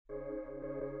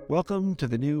Welcome to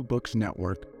the New Books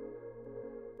Network.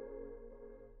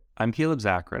 I'm Caleb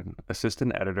Zachrin,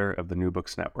 Assistant Editor of the New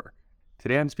Books Network.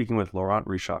 Today I'm speaking with Laurent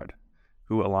Richard,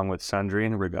 who, along with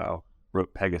Sandrine Rigaud,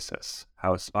 wrote Pegasus,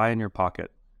 How a Spy in Your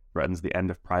Pocket Threatens the End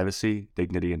of Privacy,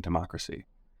 Dignity, and Democracy.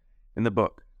 In the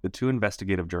book, the two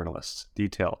investigative journalists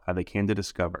detail how they came to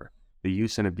discover the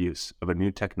use and abuse of a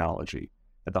new technology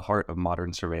at the heart of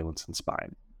modern surveillance and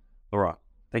spying. Laurent,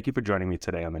 thank you for joining me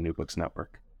today on the New Books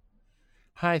Network.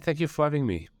 Hi, thank you for having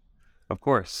me. Of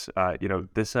course,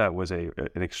 this was an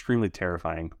extremely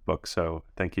terrifying book, so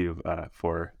thank you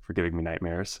for giving me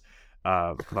nightmares.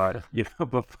 But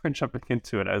before jumping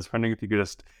into it, I was wondering if you could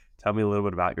just tell me a little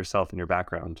bit about yourself and your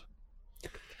background.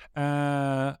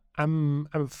 I'm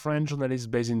a French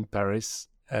journalist based in Paris.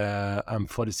 I'm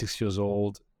 46 years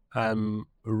old. I'm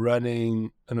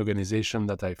running an organization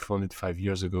that I founded 5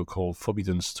 years ago called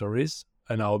Forbidden Stories,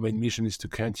 and our main mission is to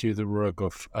continue the work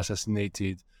of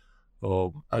assassinated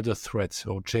or under threat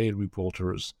or jail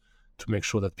reporters to make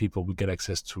sure that people will get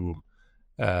access to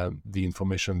the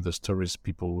information, the stories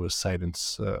people were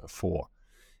silenced for.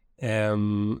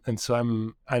 And so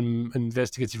I'm an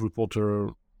investigative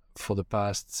reporter for the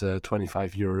past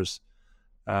 25 years.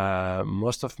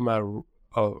 Most of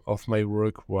my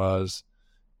work was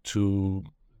to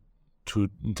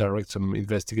direct some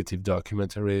investigative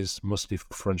documentaries, mostly for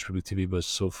French Public TV, but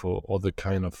also for other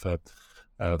kind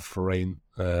of foreign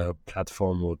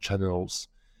platform or channels,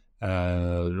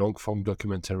 long-form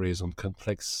documentaries on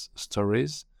complex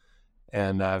stories.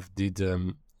 And I've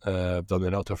done a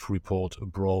lot of report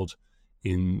abroad,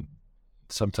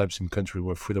 sometimes in country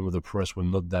where freedom of the press were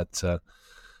not that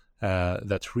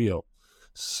real.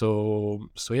 So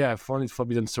yeah, I founded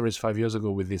Forbidden Stories 5 years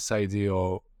ago with this idea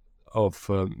of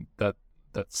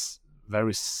that's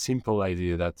very simple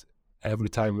idea that every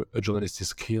time a journalist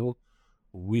is killed,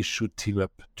 we should team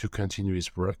up to continue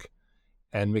his work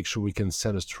and make sure we can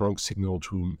send a strong signal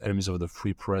to enemies of the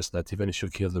free press that even if you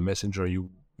kill the messenger, you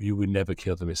will never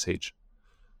kill the message.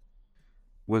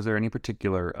 Was there any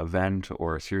particular event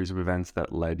or a series of events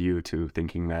that led you to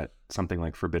thinking that something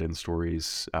like Forbidden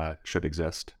Stories should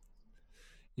exist?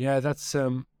 Yeah, that's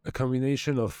a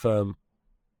combination of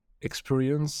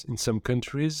experience in some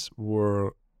countries where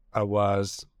I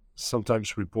was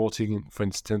sometimes reporting, for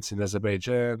instance, in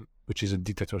Azerbaijan, which is a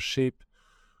dictatorship,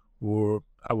 where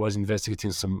I was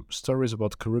investigating some stories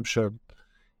about corruption.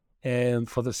 And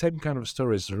for the same kind of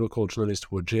stories, the local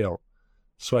journalists were jailed.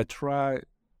 So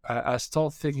I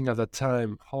start thinking at that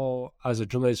time how, as a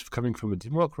journalist coming from a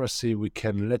democracy, we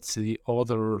can let the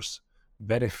others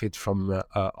benefit from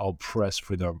our press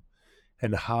freedom,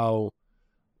 and how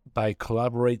by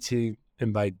collaborating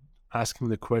and by asking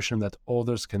the question that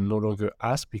others can no longer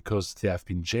ask because they have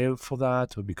been jailed for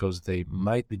that or because they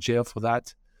might be jailed for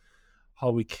that, how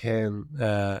we can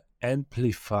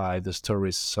amplify the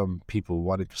stories some people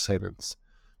wanted to silence.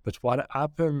 But what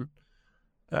happened,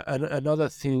 another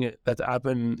thing that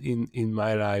happened in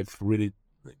my life really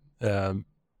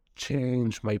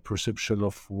changed my perception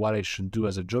of what I should do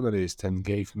as a journalist and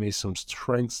gave me some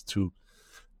strength to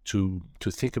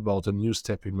think about a new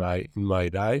step in my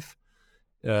life.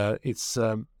 It's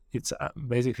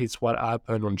basically what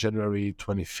happened on January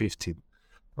 2015.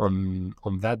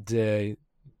 On that day,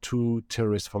 two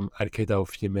terrorists from Al-Qaeda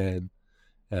of Yemen,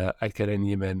 Al-Qaeda in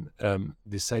Yemen,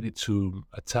 decided to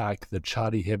attack the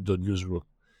Charlie Hebdo newsroom.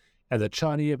 And the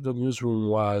Charlie Hebdo newsroom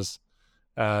was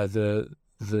the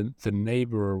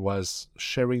neighbor was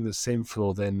sharing the same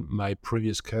floor than my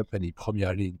previous company,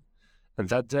 Première Ligne. And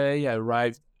that day, I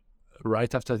arrived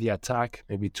right after the attack,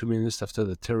 maybe 2 minutes after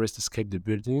the terrorists escaped the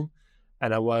building,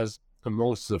 and I was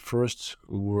amongst the first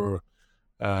who were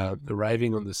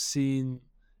arriving on the scene,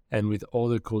 and with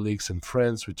other colleagues and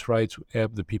friends, we tried to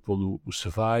help the people who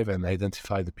survived and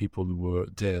identify the people who were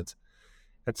dead.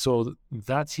 And so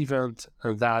that event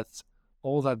and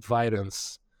all that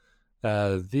violence,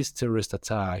 this terrorist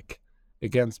attack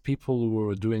against people who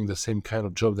were doing the same kind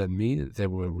of job than me, they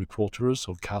were reporters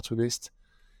or cartoonists.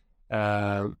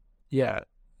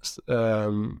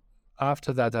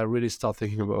 After that, I really start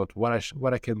thinking about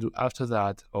what I can do after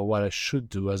that, or what I should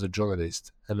do as a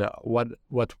journalist, and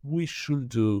what we should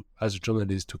do as a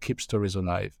journalist to keep stories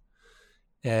alive.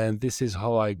 And this is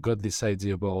how I got this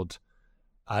idea about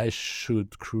I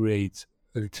should create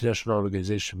an international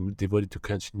organization devoted to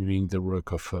continuing the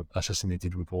work of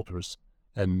assassinated reporters.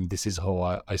 And this is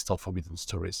how I start Forbidden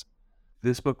Stories.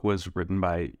 This book was written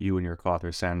by you and your co-author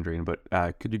Sandrine, but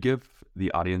could you give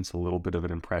the audience a little bit of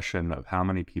an impression of how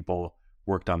many people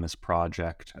worked on this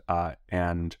project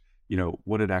and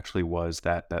what it actually was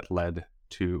that led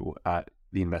to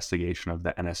the investigation of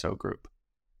the NSO group?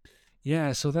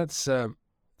 Yeah, so that's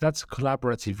that's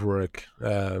collaborative work.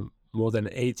 More than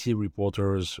 80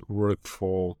 reporters worked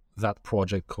for that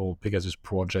project called Pegasus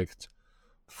Project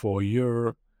for a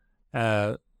year.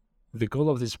 The goal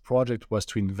of this project was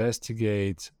to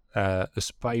investigate a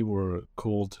spyware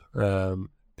called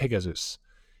Pegasus.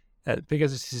 And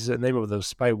Pegasus is the name of the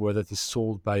spyware that is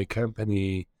sold by a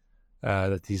company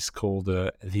that is called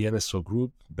the NSO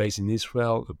Group, based in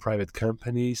Israel, a private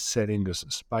company selling a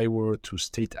spyware to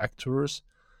state actors.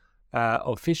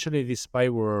 Officially, this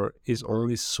spyware is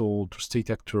only sold to state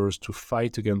actors to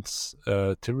fight against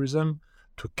terrorism,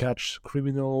 to catch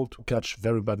criminals, to catch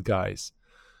very bad guys.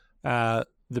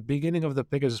 The beginning of the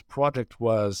Pegasus project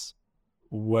was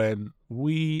when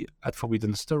we at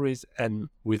Forbidden Stories and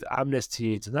with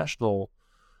Amnesty International,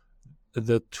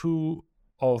 the two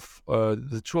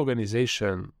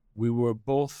organizations, we were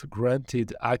both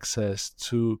granted access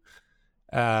to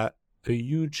a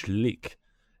huge leak,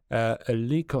 a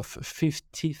leak of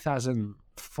 50,000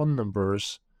 phone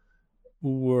numbers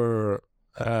who were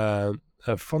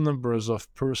phone numbers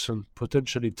of persons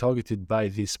potentially targeted by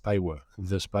this spyware,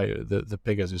 the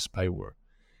Pegasus spyware.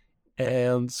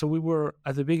 And so we were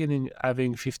at the beginning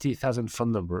having 50,000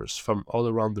 phone numbers from all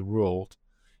around the world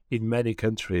in many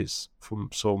countries, from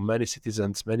so many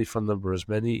citizens, many phone numbers,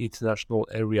 many international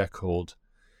area code.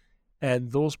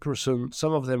 And those persons,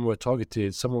 some of them were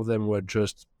targeted, some of them were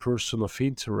just person of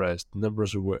interest,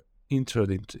 numbers who were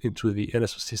entered into the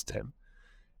NSO system.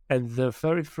 And the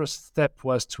very first step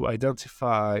was to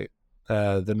identify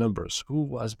the numbers. Who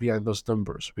was behind those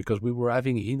numbers? Because we were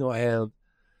having in our hand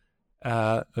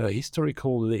a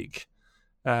historical leak,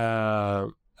 a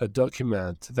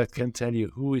document that can tell you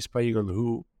who is spying on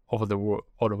who all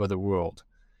over the world.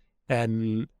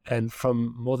 And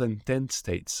from more than 10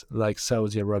 states like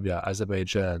Saudi Arabia,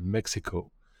 Azerbaijan,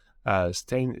 Mexico,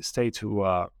 states who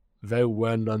are very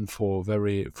well known for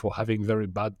having very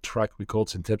bad track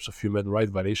records in terms of human rights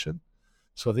violation.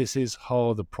 So this is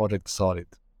how the project started.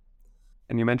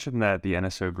 And you mentioned that the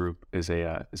NSO Group is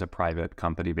a private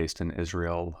company based in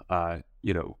Israel.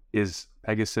 Is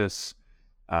Pegasus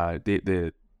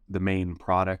the main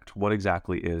product? What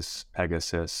exactly is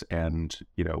Pegasus, and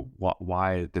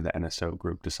why did the NSO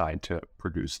Group decide to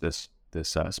produce this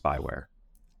spyware?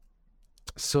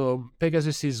 So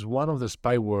Pegasus is one of the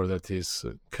spyware that is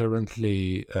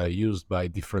currently used by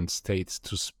different states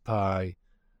to spy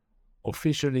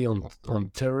officially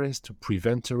on terrorists, to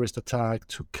prevent terrorist attack,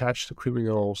 to catch the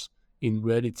criminals. In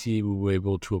reality, we were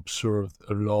able to observe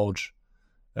a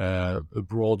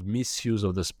broad misuse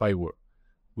of the spyware.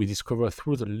 We discovered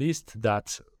through the list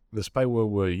that the spyware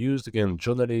were used against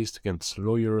journalists, against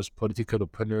lawyers, political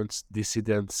opponents,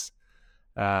 dissidents,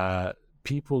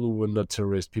 people who were not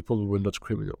terrorists, people who were not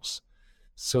criminals.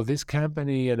 So this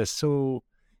company, NSO,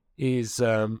 is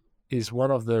a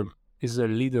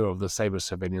leader of the cyber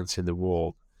surveillance in the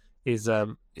world. Is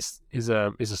a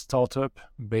startup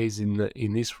based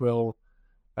in Israel,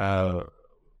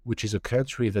 which is a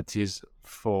country that is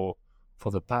for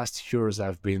the past years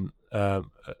have been a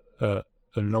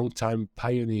long time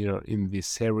pioneer in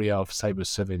this area of cyber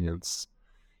surveillance,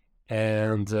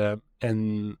 and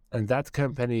that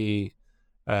company,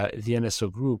 the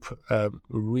NSO Group,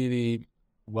 really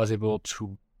was able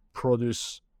to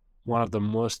produce one of the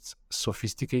most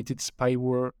sophisticated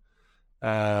spyware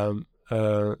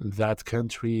that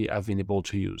country have been able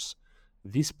to use.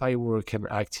 This spyware can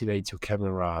activate your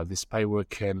camera. This spyware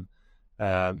can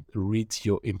read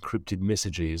your encrypted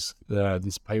messages.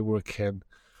 This spyware can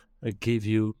give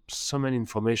you so many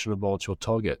information about your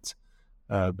target.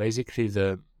 Basically,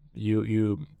 the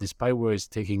spyware is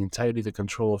taking entirely the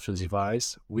control of your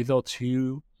device without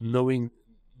you knowing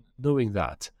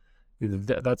that.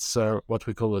 That's what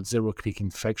we call a zero-click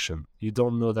infection. You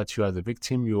don't know that you are the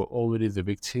victim. You're already the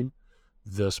victim.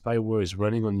 The spyware is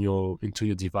running into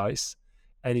your device,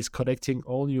 and it's collecting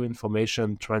all your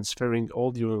information, transferring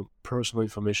all your personal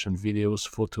information, videos,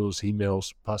 photos,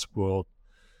 emails, password,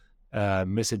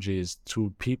 messages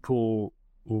to people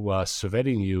who are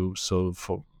surveilling you. So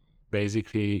for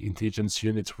basically intelligence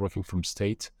units working from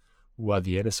state, who are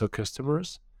the NSO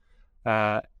customers.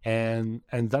 And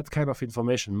that kind of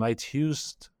information might be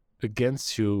used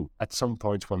against you at some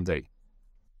point one day.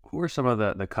 Who are some of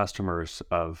the customers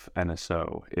of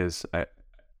NSO?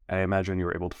 I imagine you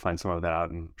were able to find some of that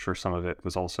out, and I'm sure some of it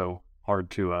was also hard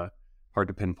to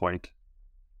pinpoint.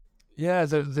 Yeah,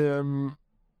 the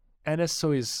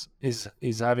NSO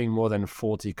is having more than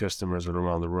 40 customers all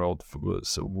around the world,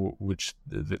 which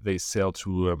they sell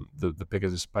to the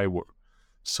Pegasus spyware.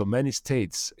 So many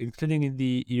states, including in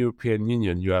the European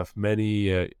Union, you have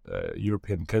many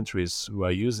European countries who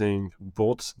are using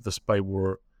both the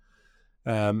spyware.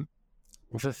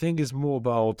 the thing is more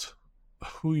about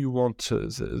who you want to,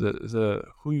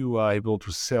 who you are able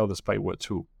to sell the spyware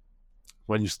to.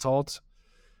 When you start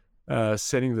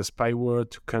selling the spyware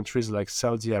to countries like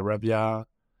Saudi Arabia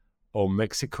or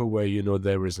Mexico, where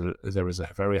there is a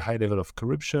very high level of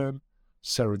corruption,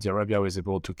 Saudi Arabia was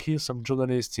able to kill some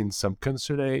journalists in some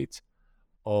consulate,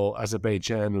 or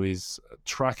Azerbaijan, who is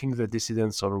tracking the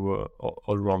dissidents all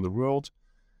around the world.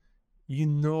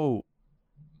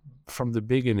 From the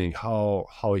beginning how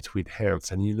it will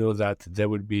end, and that there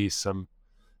will be some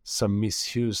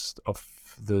misuse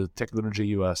of the technology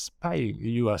you are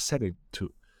selling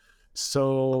to.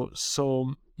 So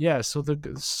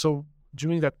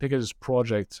during that Pegasus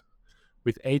project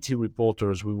with 80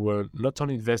 reporters, we were not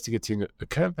only investigating a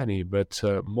company, but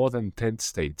more than 10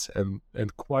 states and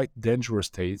quite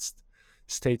dangerous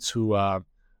states who are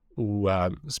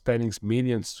spending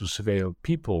millions to surveil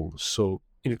people, so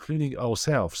including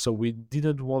ourselves. So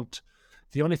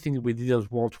the only thing we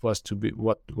didn't want was to be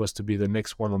the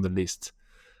next one on the list.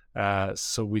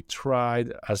 So we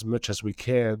tried as much as we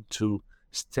can to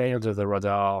stay under the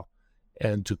radar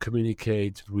and to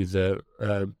communicate with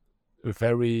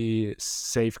very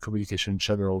safe communication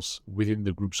channels within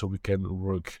the group so we can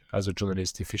work as a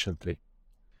journalist efficiently.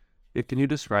 Can you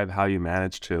describe how you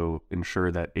managed to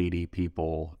ensure that 80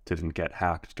 people didn't get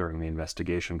hacked during the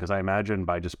investigation? Because I imagine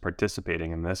by just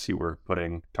participating in this, you were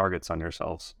putting targets on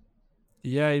yourselves.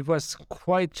 Yeah, it was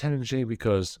quite challenging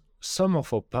because some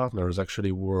of our partners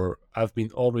actually have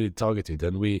been already targeted,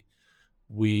 and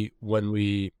when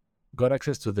we got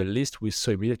access to the list, we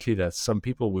saw immediately that some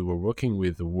people we were working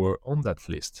with were on that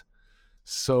list.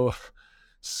 So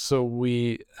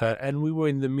we were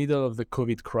in the middle of the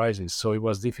COVID crisis, so it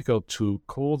was difficult to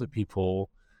call the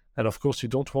people. And of course, you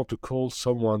don't want to call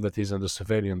someone that is under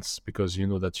surveillance because you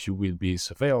know that you will be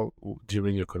surveilled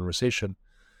during your conversation.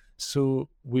 So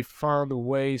we found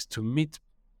ways to meet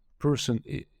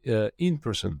in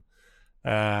person,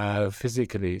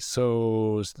 physically.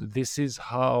 So this is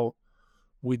how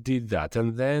we did that.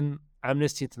 And then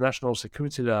Amnesty International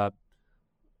Security Lab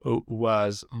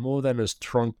was more than a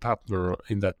strong partner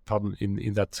in that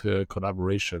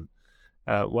collaboration.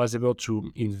 Was able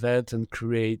to invent and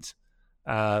create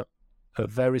a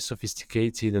very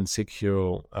sophisticated and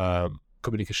secure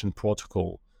communication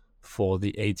protocol for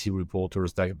the 80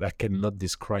 reporters that I cannot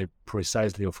describe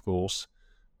precisely, of course,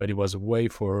 but it was a way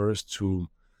for us to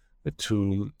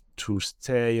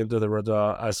stay under the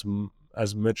radar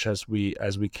as much as we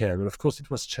can. And of course, it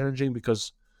was challenging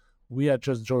because we are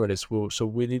just journalists, so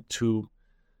we need to.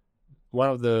 One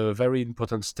of the very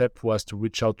important steps was to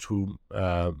reach out to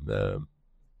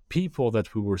people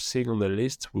that we were seeing on the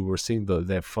list. We were seeing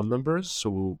their phone numbers,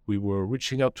 so we were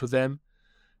reaching out to them,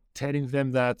 telling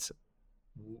them that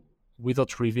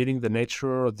without revealing the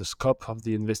nature or the scope of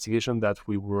the investigation, that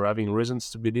we were having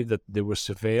reasons to believe that they were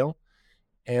surveilled,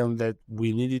 and that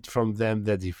we needed from them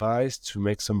their device to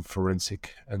make some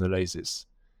forensic analysis.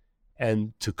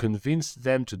 And to convince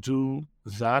them to do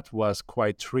that was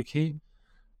quite tricky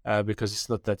because it's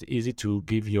not that easy to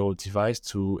give your device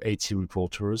to 80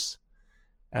 reporters.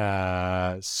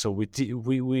 So we did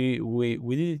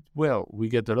it well. We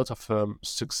get a lot of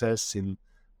success in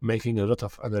making a lot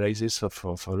of analysis of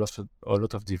a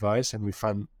lot of device, and we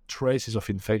found traces of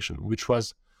infection, which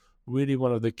was really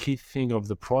one of the key things of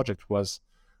the project. Was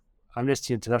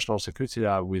Amnesty International Security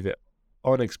Lab, with their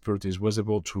own expertise, was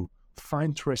able to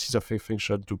find traces of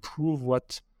infection, to prove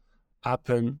what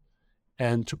happened,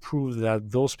 and to prove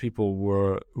that those people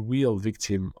were real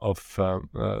victims of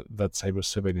that cyber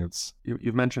surveillance.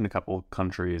 You've mentioned a couple of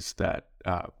countries that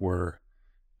were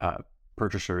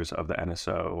purchasers of the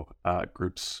NSO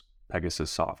group's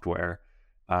Pegasus software.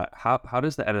 How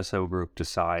does the NSO group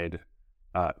decide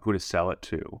who to sell it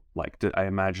to? I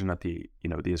imagine that the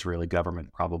Israeli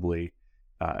government probably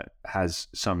has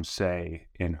some say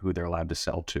in who they're allowed to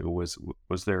sell to.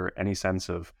 Was there any sense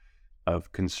of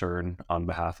concern on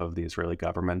behalf of the Israeli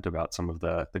government about some of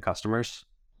the customers?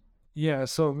 Yeah,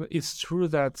 so it's true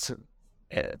that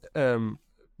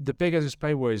the Pegasus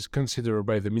spyware is considered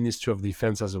by the Ministry of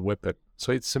Defense as a weapon.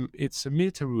 So it's a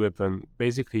military weapon,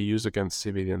 basically used against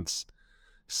civilians.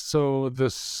 So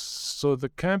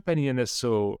the company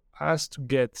NSO has to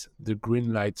get the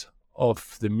green light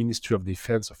of the Ministry of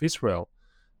Defense of Israel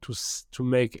to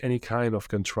make any kind of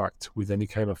contract with any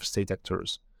kind of state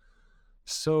actors.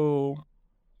 So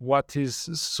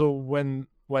when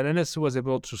NSO was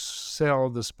able to sell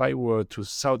the spyware to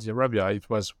Saudi Arabia, it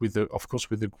was with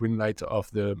the green light of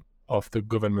the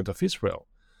government of Israel.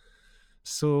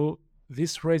 So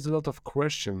this raised a lot of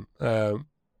questions.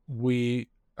 We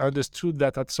understood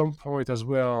that at some point as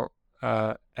well,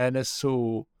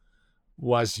 NSO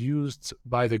was used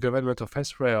by the government of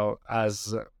Israel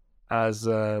as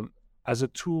a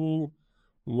tool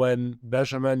when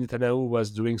Benjamin Netanyahu was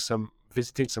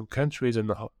visiting some countries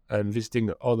and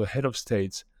visiting other head of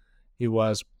states. He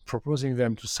was proposing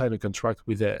them to sign a contract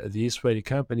with the Israeli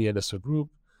company NSO Group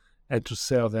and to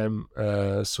sell them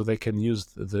so they can use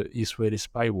the Israeli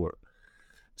spyware.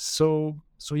 So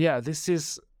yeah, this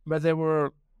is. But there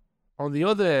were, on the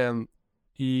other hand,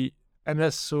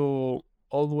 NSO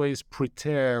always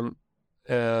pretend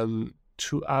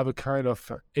to have a kind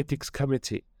of ethics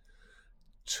committee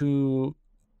to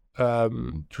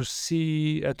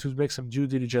see and to make some due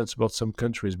diligence about some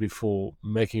countries before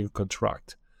making a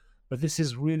contract. But this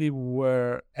is really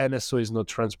where NSO is not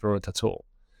transparent at all.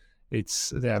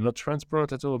 They are not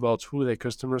transparent at all about who their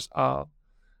customers are.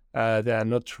 They are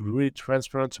not really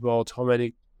transparent about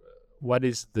what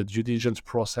is the due diligence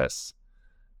process.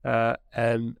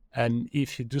 And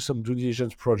if you do some due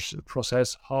diligence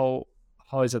process, how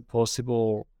is it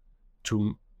possible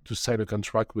to sign a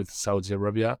contract with Saudi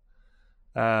Arabia?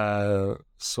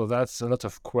 So that's a lot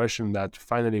of questions that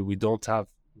finally we don't have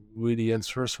really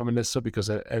answers from NSO, because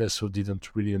NSO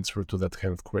didn't really answer to that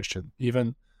kind of question,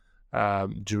 even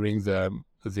during the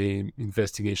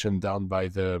investigation done by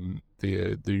the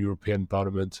European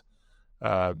Parliament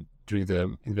during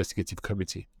the investigative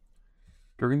committee.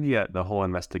 During the whole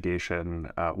investigation,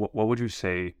 what would you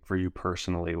say for you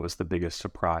personally was the biggest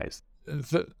surprise?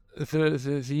 The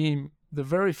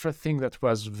very first thing that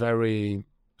was very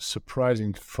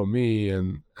surprising for me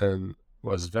and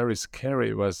was very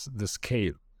scary was the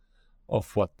scale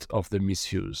of the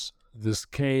misuse, the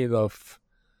scale of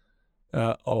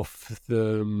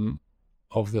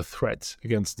the threat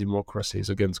against democracies,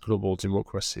 against global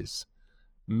democracies.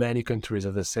 Many countries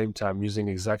at the same time using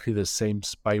exactly the same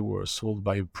spyware sold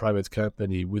by a private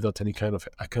company without any kind of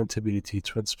accountability,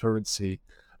 transparency,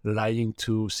 lying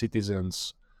to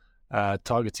citizens,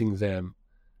 targeting them,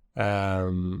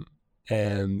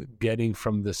 and getting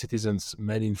from the citizens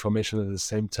many information at the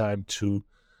same time to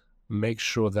make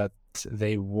sure that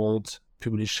they won't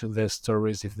publish their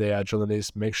stories if they are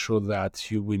journalists, make sure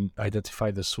that you will identify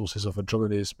the sources of a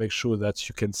journalist, make sure that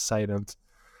you can silence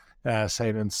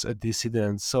a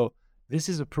dissident. So this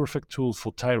is a perfect tool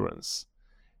for tyrants.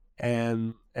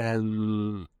 And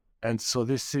so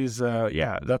this is,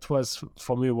 that was,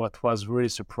 for me, what was really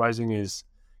surprising is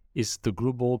the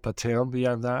global pattern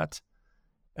behind that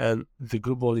and the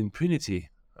global impunity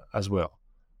as well.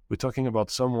 We're talking about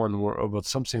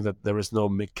something that there is no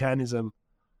mechanism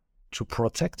to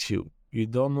protect you. You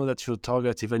don't know that you're a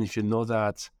target, even if you know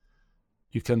that.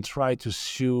 You can try to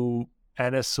sue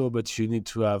NSO, but you need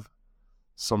to have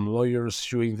some lawyers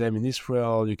suing them in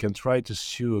Israel. You can try to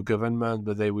sue a government,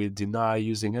 but they will deny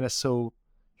using NSO.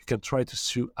 You can try to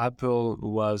sue Apple, who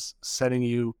was selling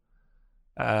you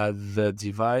the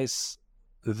device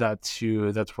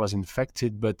that was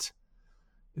infected, but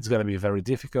it's going to be very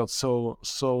difficult. So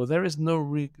there is no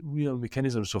real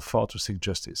mechanism so far to seek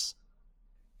justice.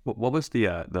 What was the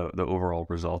overall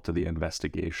result of the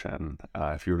investigation?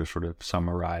 If you were to sort of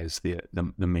summarize the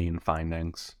main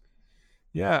findings.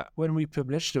 Yeah, when we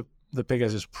published the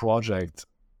Pegasus project,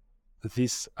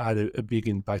 this had a big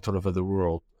impact all over the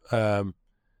world, and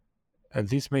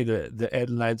this made the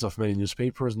headlines of many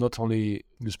newspapers, not only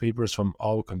newspapers from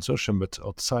our consortium but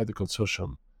outside the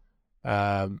consortium.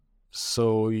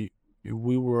 So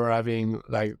we were having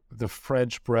like the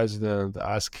French president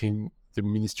asking the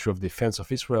Ministry of Defense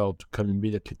of Israel to come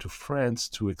immediately to France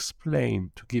to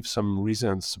explain, to give some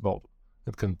reasons about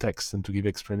the context and to give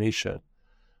explanation.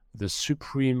 The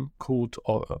Supreme Court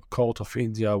of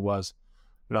India was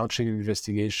launching an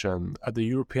investigation. At the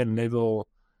European level,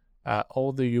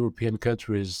 all the European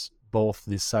countries both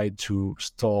decide to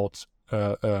start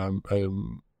a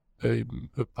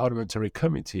parliamentary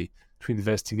committee to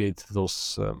investigate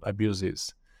those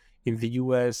abuses. In the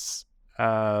US,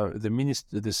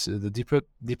 the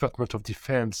Department of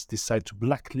Defense decided to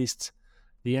blacklist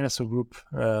the NSO Group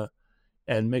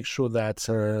and make sure that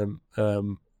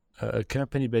a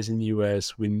company based in the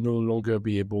US will no longer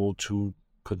be able to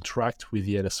contract with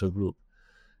the NSO Group.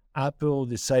 Apple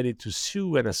decided to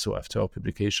sue NSO after our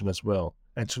publication as well,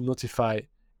 and to notify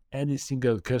any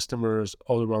single customers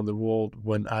all around the world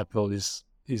when Apple is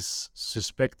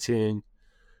suspecting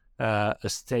a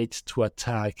state to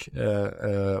attack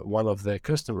one of their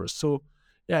customers. So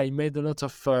yeah, it made a lot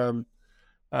of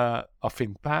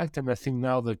impact, and I think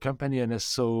now the company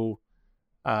NSO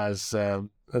as the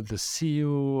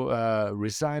CEO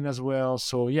resigned as well.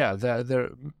 So yeah,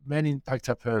 there many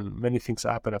things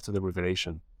happen after the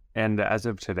revelation. And as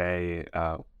of today,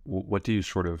 what do you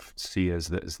sort of see as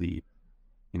the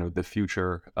the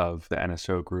future of the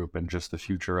NSO group and just the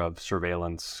future of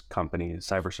surveillance companies,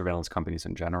 cyber surveillance companies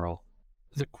in general?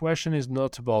 The question is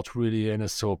not about really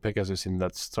NSO Pegasus in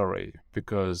that story,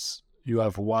 because you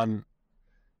have one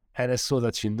NSO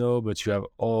that you know, but you have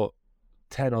all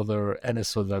 10 other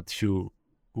NSO that you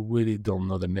really don't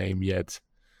know the name yet,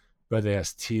 but they are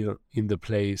still in the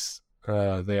place.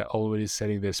 They are already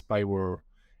selling their spyware,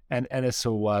 and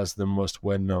NSO was the most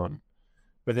well-known.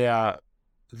 But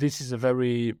this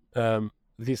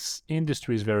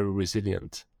industry is very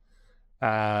resilient.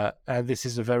 And this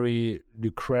is a very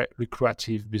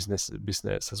lucrative business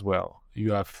as well.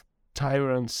 You have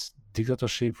tyrants,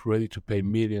 dictatorship ready to pay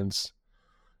millions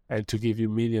and to give you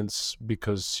millions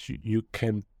because you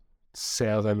can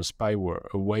sell them spyware,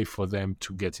 a way for them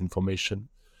to get information.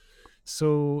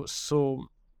 So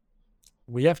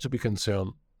we have to be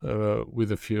concerned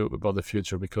about the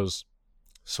future, because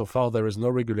so far there is no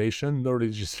regulation, no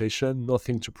legislation,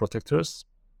 nothing to protect us.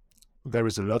 There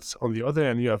is a lot. On the other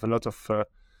hand, you have a lot of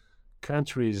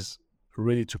countries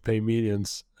ready to pay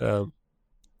millions to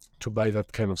buy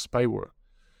that kind of spyware.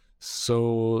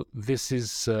 So this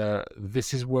is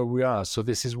where we are. So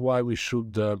this is why we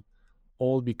should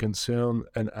all be concerned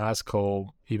and ask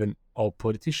even our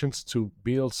politicians to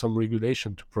build some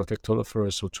regulation to protect all of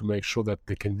us, or to make sure that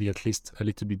they can be at least a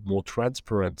little bit more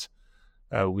transparent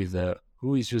with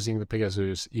who is using the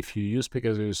Pegasus. If you use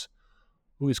Pegasus,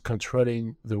 who is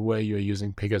controlling the way you're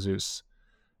using Pegasus,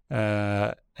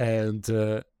 and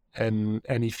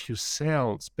if you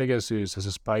sell Pegasus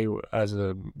as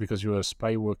because you're a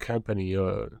spyware company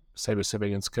or cyber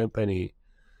surveillance company,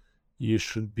 you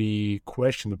should be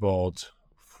questioned about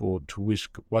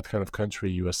what kind of country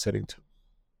you are selling to.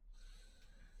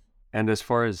 And as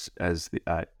far as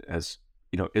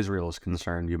Israel is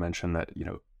concerned, you mentioned that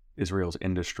Israel's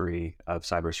industry of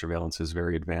cyber surveillance is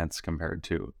very advanced compared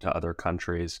to other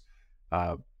countries.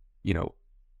 And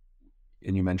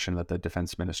you mentioned that the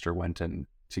defense minister went in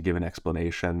to give an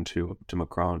explanation to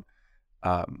Macron.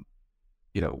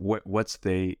 What's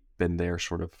been their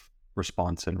sort of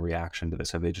response and reaction to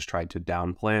this? Have they just tried to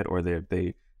downplay it, or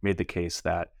they made the case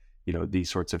that these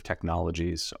sorts of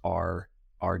technologies are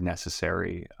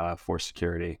necessary for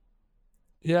security?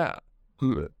 Yeah,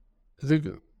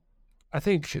 I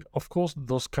think, of course,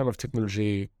 those kind of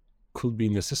technology could be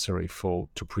necessary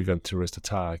to prevent terrorist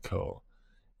attack,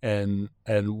 and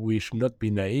we should not be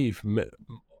naive.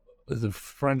 The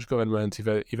French government,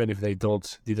 even if they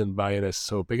didn't buy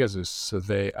NSO Pegasus, so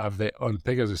they have their own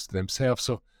Pegasus themselves.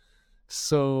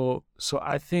 So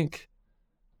I think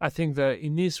that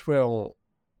in Israel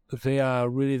they are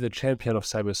really the champion of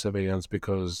cyber surveillance,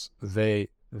 because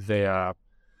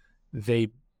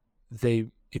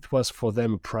it was for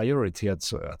them a priority at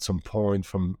some point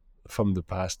from the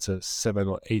past 7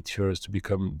 or 8 years to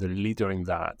become the leader in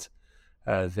that.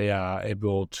 They are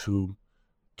able to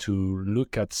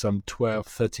look at some 12,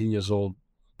 13 years old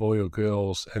boy or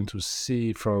girls and to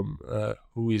see from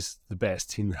who is the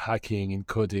best in hacking, in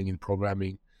coding, in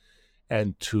programming,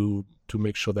 and to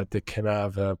make sure that they can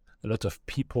have a lot of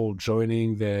people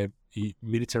joining the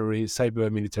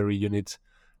cyber military unit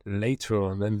later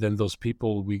on, and then those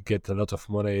people will get a lot of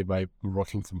money by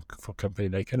working for a company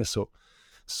like NSO.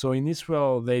 So in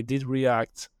Israel, they did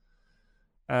react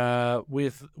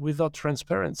without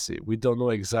transparency. We don't know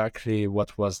exactly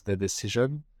what was the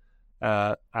decision.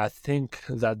 I think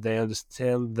that they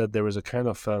understand that there is a kind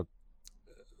of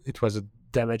it was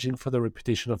damaging for the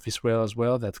reputation of Israel as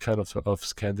well, that kind of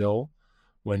scandal,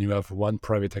 when you have one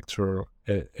private actor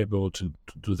able to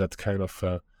do that kind of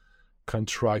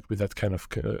contract with that kind of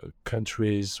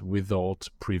countries without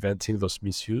preventing those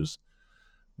misuse.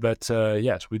 But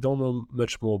yes, we don't know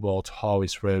much more about how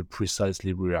Israel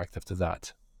precisely react after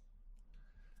that.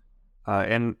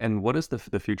 And what is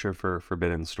the future for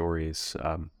Forbidden Stories?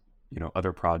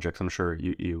 Other projects. I'm sure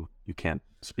you can't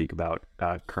speak about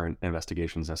current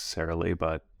investigations necessarily,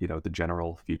 but the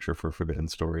general future for Forbidden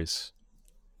Stories.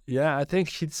 Yeah, I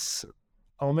think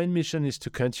our main mission is to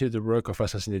continue the work of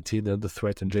assassinated, under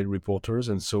threat, and jail reporters,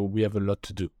 and so we have a lot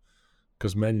to do,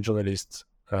 because many journalists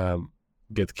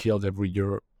get killed every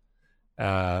year.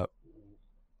 Our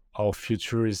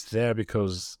future is there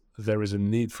because there is a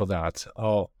need for that.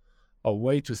 Our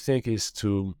way to think is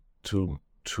to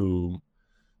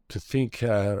think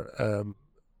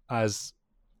as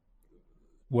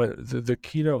well. The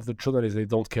killer of the journalists, they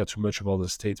don't care too much about the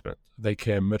statement. They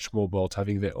care much more about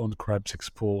having their own crimes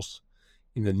exposed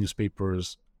in the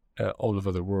newspapers all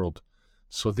over the world.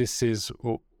 So this is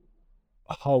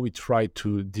how we try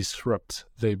to disrupt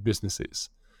their businesses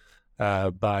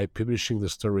by publishing the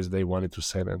stories they wanted to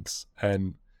silence,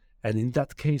 and And in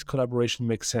that case, collaboration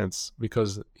makes sense,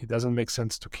 because it doesn't make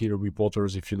sense to kill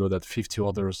reporters if you know that 50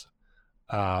 others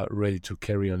are ready to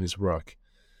carry on his work.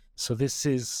 So this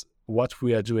is what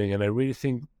we are doing. And I really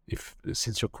think,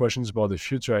 since your question is about the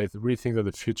future, I really think that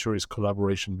the future is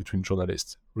collaboration between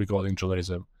journalists regarding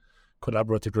journalism.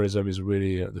 Collaborative journalism is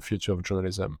really the future of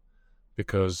journalism,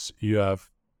 because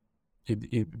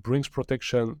it brings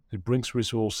protection, it brings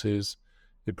resources,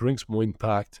 it brings more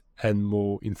impact and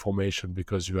more information,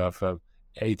 because you have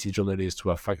 80 journalists who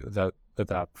are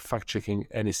that are fact-checking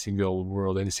any single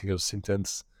word, any single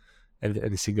sentence, and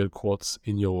any single quotes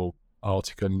in your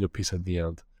article, in your piece at the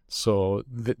end. So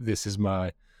this is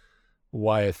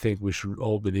why I think we should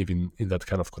all believe in that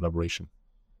kind of collaboration.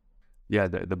 Yeah,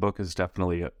 the book is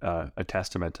definitely a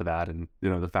testament to that, and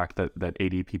the fact that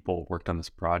 80 people worked on this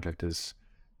project is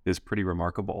pretty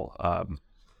remarkable.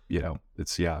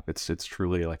 It's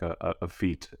truly like a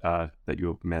feat that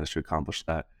you managed to accomplish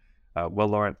that. Well,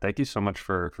 Laurent, thank you so much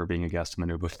for being a guest in the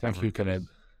New Books Network. Thank you, Caleb.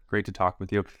 Great to talk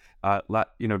with you.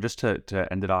 Just to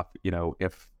end it off,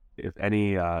 if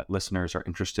any listeners are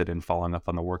interested in following up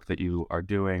on the work that you are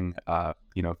doing,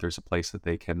 if there's a place that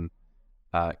they can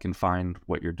find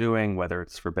what you're doing, whether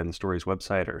it's Forbidden Stories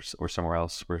website or somewhere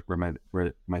else, where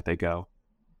might they go?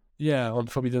 Yeah, on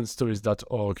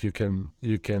forbiddenstories.org, you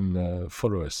can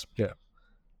follow us. Yeah.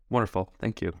 Wonderful.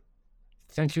 Thank you.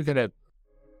 Thank you, Caleb.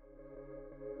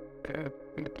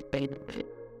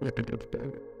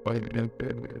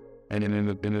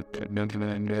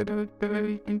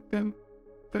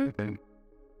 And